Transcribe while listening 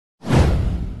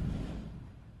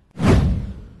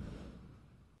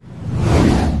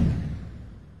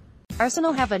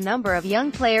Arsenal have a number of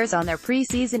young players on their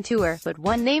pre-season tour, but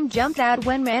one name jumped out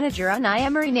when manager Unai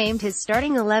Emery named his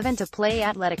starting 11 to play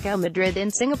Atletico Madrid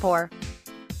in Singapore.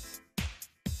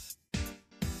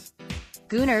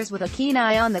 Gooners with a keen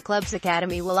eye on the club's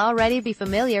academy will already be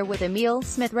familiar with Emile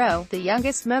Smith Rowe, the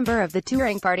youngest member of the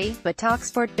touring party, but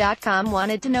Talksport.com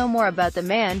wanted to know more about the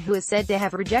man who is said to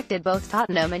have rejected both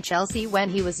Tottenham and Chelsea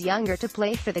when he was younger to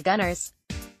play for the Gunners.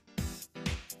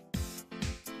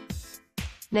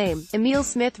 Name: Emile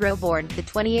Smith Rowe born the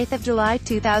 28th of July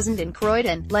 2000 in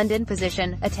Croydon, London.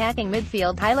 Position: attacking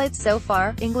midfield. Highlights so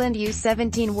far: England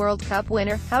U17 World Cup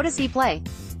winner. How does he play?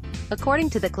 According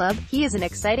to the club, he is an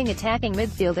exciting attacking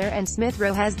midfielder, and Smith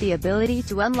Rowe has the ability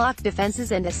to unlock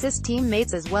defenses and assist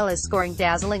teammates as well as scoring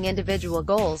dazzling individual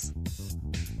goals.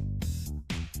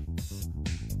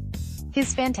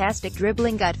 His fantastic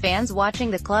dribbling got fans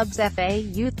watching the club's FA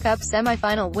Youth Cup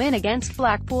semi-final win against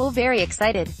Blackpool very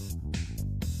excited.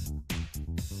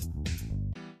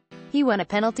 He won a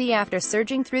penalty after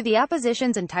surging through the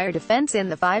opposition's entire defense in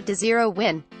the 5-0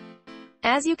 win.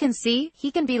 As you can see,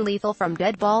 he can be lethal from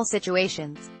dead ball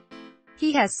situations.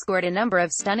 He has scored a number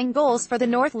of stunning goals for the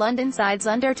North London side's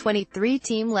under-23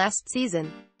 team last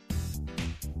season.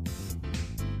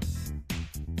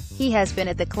 He has been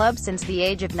at the club since the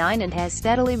age of 9 and has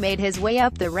steadily made his way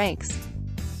up the ranks.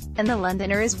 And the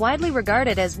Londoner is widely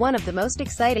regarded as one of the most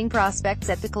exciting prospects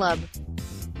at the club.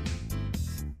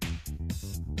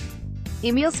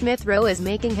 Emile Smith Rowe is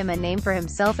making him a name for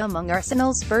himself among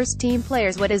Arsenal's first-team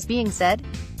players. What is being said?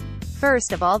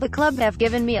 First of all, the club have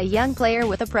given me a young player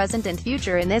with a present and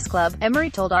future in this club, Emery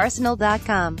told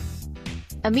Arsenal.com.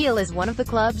 Emile is one of the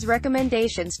club's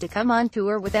recommendations to come on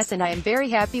tour with us, and I am very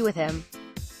happy with him.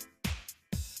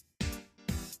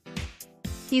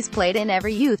 He's played in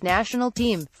every youth national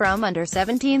team, from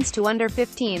under-17s to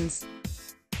under-15s.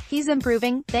 He's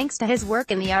improving, thanks to his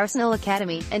work in the Arsenal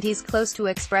Academy, and he's close to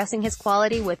expressing his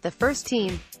quality with the first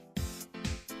team.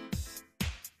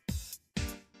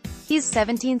 He's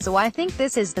 17, so I think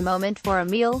this is the moment for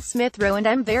Emile Smith Rowe, and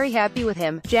I'm very happy with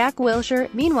him. Jack Wilshere,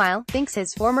 meanwhile, thinks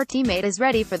his former teammate is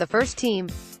ready for the first team.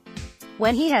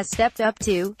 When he has stepped up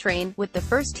to train with the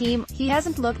first team, he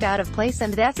hasn't looked out of place,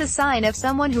 and that's a sign of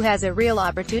someone who has a real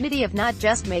opportunity of not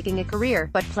just making a career,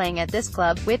 but playing at this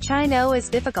club, which I know is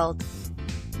difficult.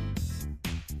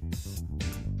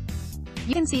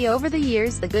 You can see over the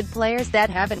years the good players that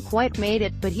haven't quite made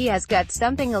it, but he has got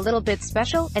something a little bit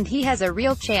special, and he has a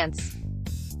real chance.